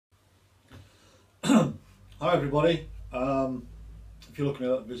Hi everybody. If you're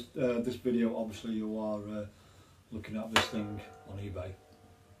looking at this video, obviously you are looking at this thing on eBay.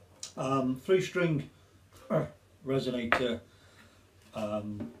 3-string resonator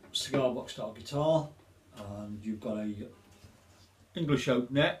cigar box style guitar, and you've got a English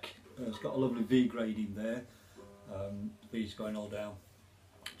oak neck. It's got a lovely V grading there. V's going all down.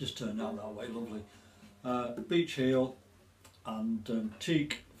 Just turned out that way, lovely. Beech heel and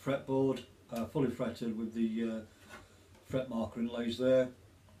teak fretboard. Fully fretted with the fret marker inlays there.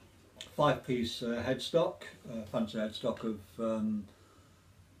 5-piece headstock, fancy headstock of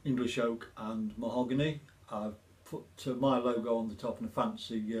English oak and mahogany. I've put my logo on the top and a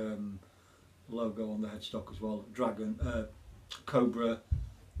fancy logo on the headstock as well. Dragon, cobra,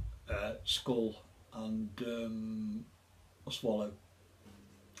 skull and a swallow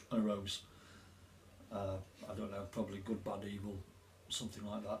and a rose. I don't know, probably good, bad, evil, something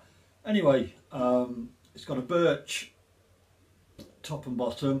like that. Anyway, it's got a birch top and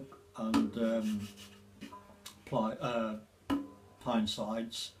bottom and pine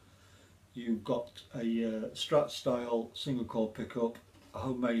sides. You've got a Strat style single cord pickup, a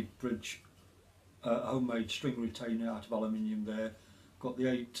homemade bridge, a homemade string retainer out of aluminium there. Got the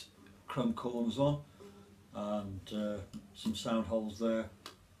 8 chrome corners on and some sound holes there.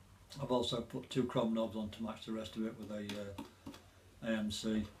 I've also put 2 chrome knobs on to match the rest of it with a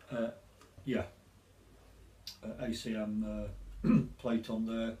AMC, ACM plate on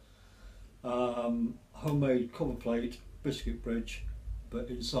there. Homemade cover plate, biscuit bridge, but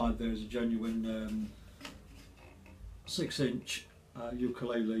inside there is a genuine 6-inch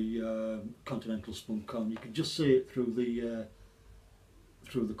ukulele continental spun cone. You can just see it through the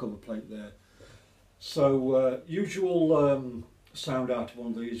cover plate there. So usual sound out of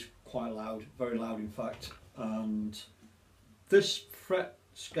one of these, quite loud, very loud in fact. And this fret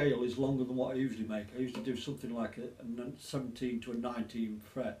scale is longer than what I usually make. I usually do something like a 17 to a 19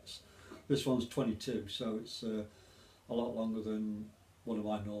 frets. This one's 22, so it's a lot longer than one of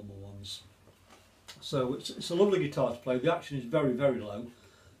my normal ones. So it's a lovely guitar to play. The action is very, very low.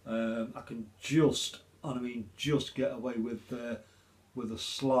 I can just, and I mean just, get away with a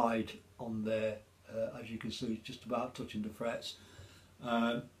slide on there. As you can see, it's just about touching the frets.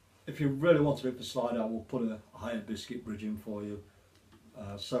 If you really wanted it for slide, I will put a higher biscuit bridge in for you.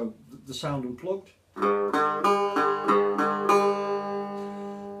 So the sound unplugged.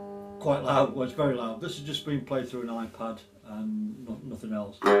 Quite loud, well, it's very loud. This has just been played through an iPad and nothing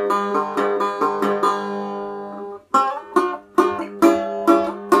else.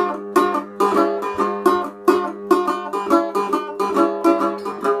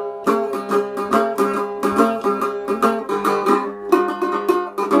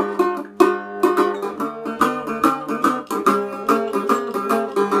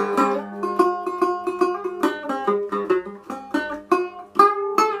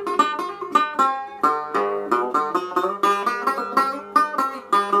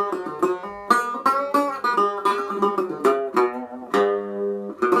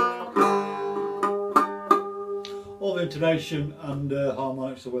 All the intonation and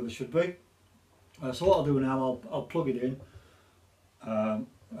harmonics are where they should be. So what I'll do now, I'll plug it in. Oh,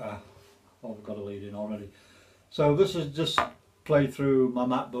 we've got a lead in already. So this is just played through my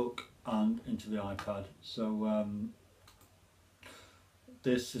MacBook and into the iPad. So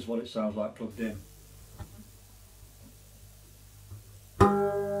this is what it sounds like plugged in.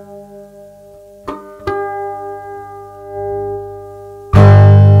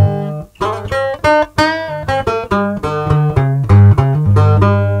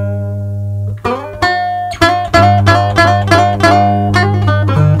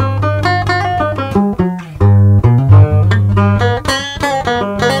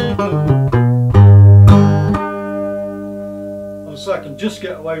 So I can just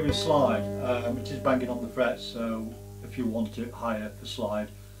get away with slide, which is banging on the frets. So if you want it higher for slide,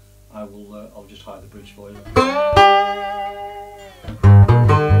 I'll just hide the bridge for you.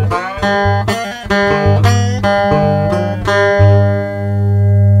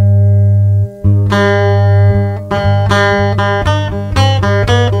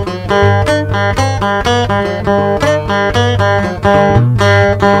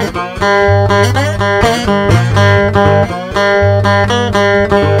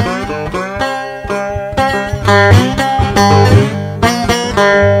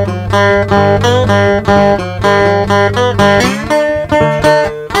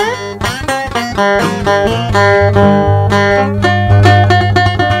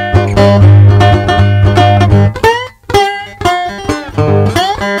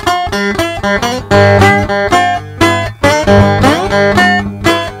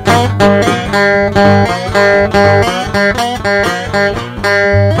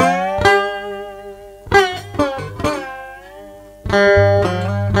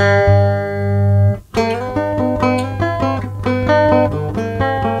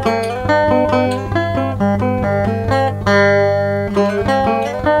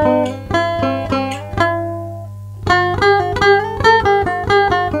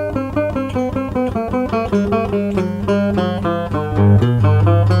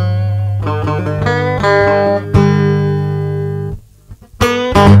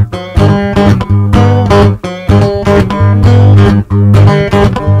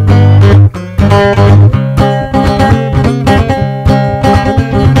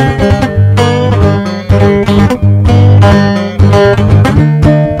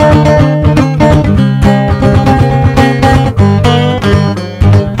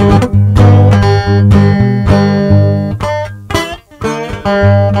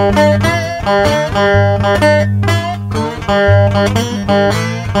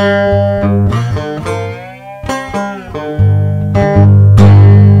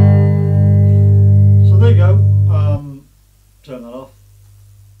 So there you go, turn that off.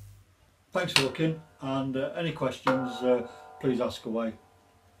 Thanks for looking, and any questions please ask away.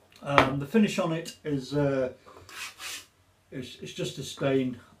 The finish on it is it's just a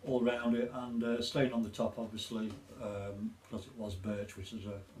stain all around it, and stain on the top obviously, because it was birch, which is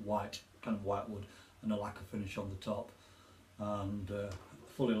a white, kind of white wood, and a lacquer finish on the top, and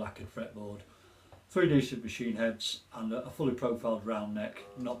fully lacquered fretboard, 3 decent machine heads, and a fully profiled round neck,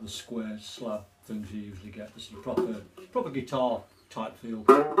 not the square slab things you usually get. This is a proper guitar type feel.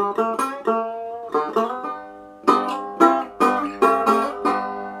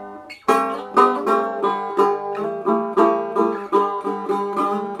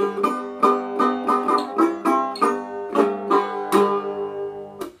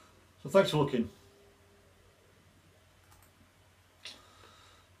 So thanks for looking.